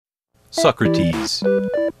Socrates,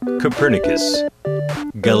 Copernicus,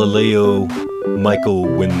 Galileo, Michael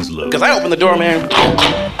Winslow. Because I opened the door, man.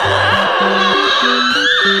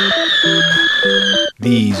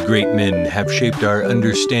 These great men have shaped our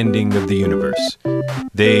understanding of the universe.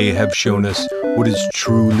 They have shown us what is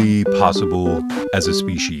truly possible as a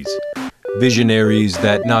species. Visionaries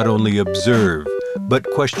that not only observe, but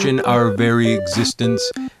question our very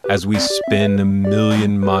existence as we spin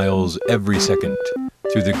 1,000,000 miles every second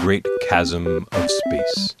through the great chasm of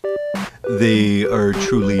space. They are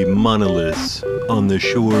truly monoliths on the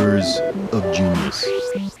shores of genius.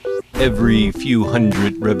 Every few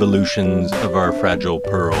hundred revolutions of our fragile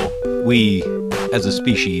pearl, we, as a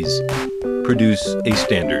species, produce a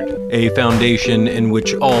standard, a foundation in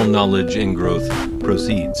which all knowledge and growth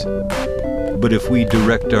proceeds. But if we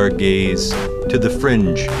direct our gaze to the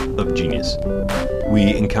fringe of genius, we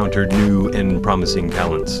encounter new and promising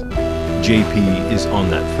talents. JP is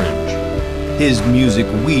on that fringe. His music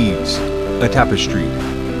weaves a tapestry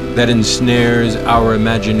that ensnares our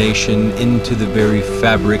imagination into the very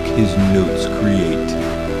fabric his notes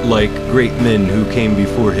create. Like great men who came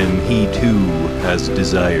before him, he too has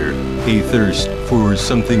desire, a thirst for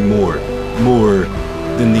something more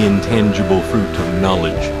than the intangible fruit of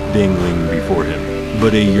knowledge dangling before him,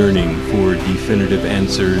 but a yearning for definitive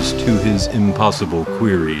answers to his impossible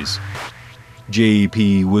queries.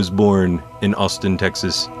 JP was born in Austin,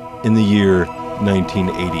 Texas, in the year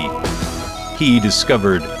 1980. He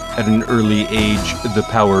discovered at an early age the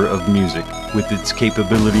power of music. With its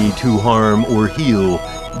capability to harm or heal,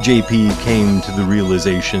 JP came to the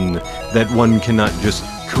realization that one cannot just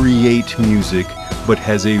create music, but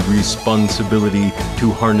has a responsibility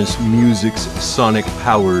to harness music's sonic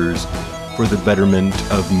powers for the betterment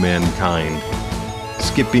of mankind.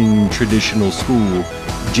 Skipping traditional school,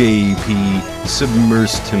 JP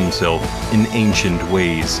submersed himself in ancient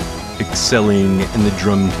ways, excelling in the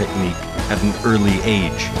drum technique at an early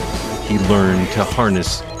age. He learned to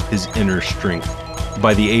harness his inner strength.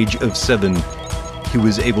 By the age of 7, he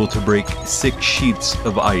was able to break 6 sheets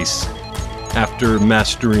of ice. After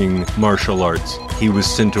mastering martial arts, he was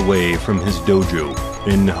sent away from his dojo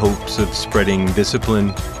in hopes of spreading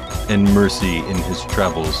discipline and mercy in his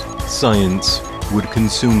travels. Science would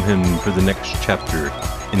consume him for the next chapter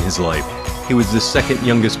in his life. He was the second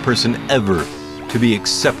youngest person ever to be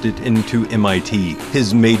accepted into MIT.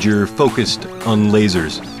 His major focused on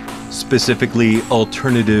lasers, specifically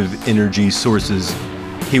alternative energy sources.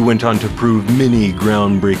 He went on to prove many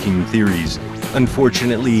groundbreaking theories.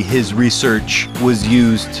 Unfortunately, his research was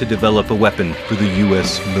used to develop a weapon for the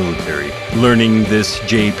US military. Learning this,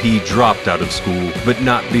 JP dropped out of school, but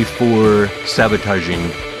not before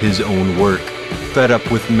sabotaging his own work. Fed up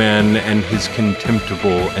with man and his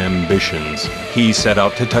contemptible ambitions, he set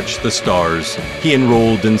out to touch the stars. He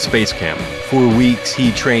enrolled in space camp. For weeks,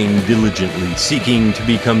 he trained diligently, seeking to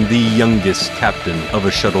become the youngest captain of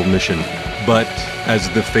a shuttle mission. But, as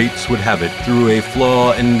the fates would have it, through a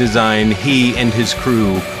flaw in design, he and his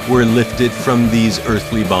crew were lifted from these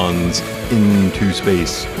earthly bonds into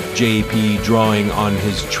space. JP, drawing on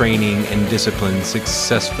his training and discipline,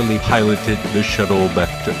 successfully piloted the shuttle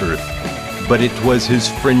back to Earth. But it was his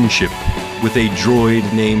friendship with a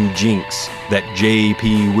droid named Jinx that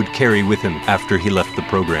JP would carry with him after he left the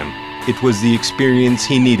program. It was the experience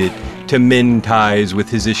he needed to mend ties with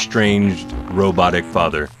his estranged robotic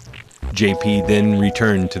father. JP then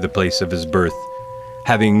returned to the place of his birth.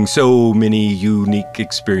 Having so many unique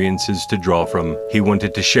experiences to draw from, he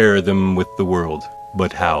wanted to share them with the world.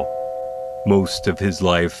 But how? Most of his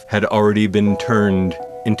life had already been turned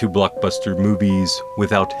into blockbuster movies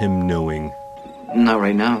without him knowing. Not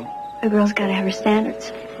right now. A girl's gotta have her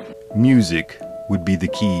standards. Music would be the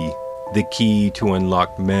key to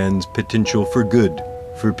unlock man's potential for good,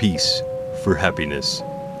 for peace, for happiness.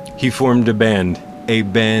 He formed a band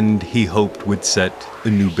he hoped would set a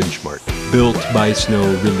new benchmark. Built by Snow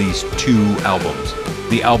released 2 albums.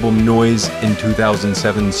 The album Noise in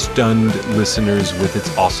 2007 stunned listeners with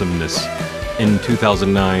its awesomeness. In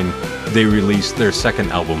 2009, they released their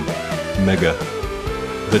second album, Mega.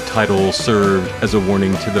 The title served as a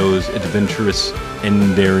warning to those adventurous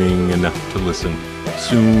and daring enough to listen.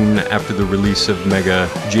 Soon after the release of Mega,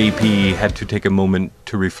 JP had to take a moment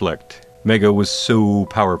to reflect. Mega was so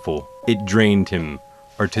powerful, it drained him,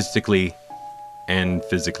 artistically and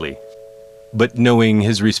physically. But knowing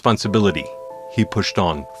his responsibility, he pushed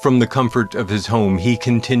on. From the comfort of his home, he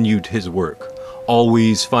continued his work,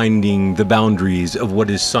 always finding the boundaries of what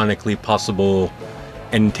is sonically possible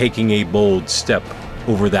and taking a bold step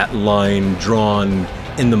over that line drawn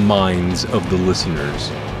in the minds of the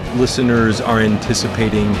listeners. Listeners are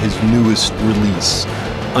anticipating his newest release,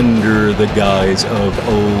 under the guise of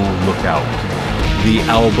Oh Look Out. The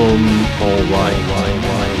album All Right,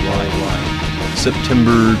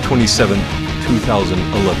 September 27th,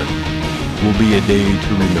 2011, will be a day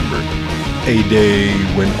to remember. A day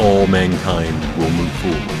when all mankind will move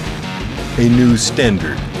forward. A new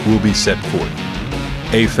standard will be set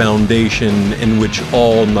forth. A foundation in which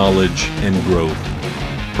all knowledge and growth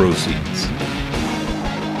proceeds.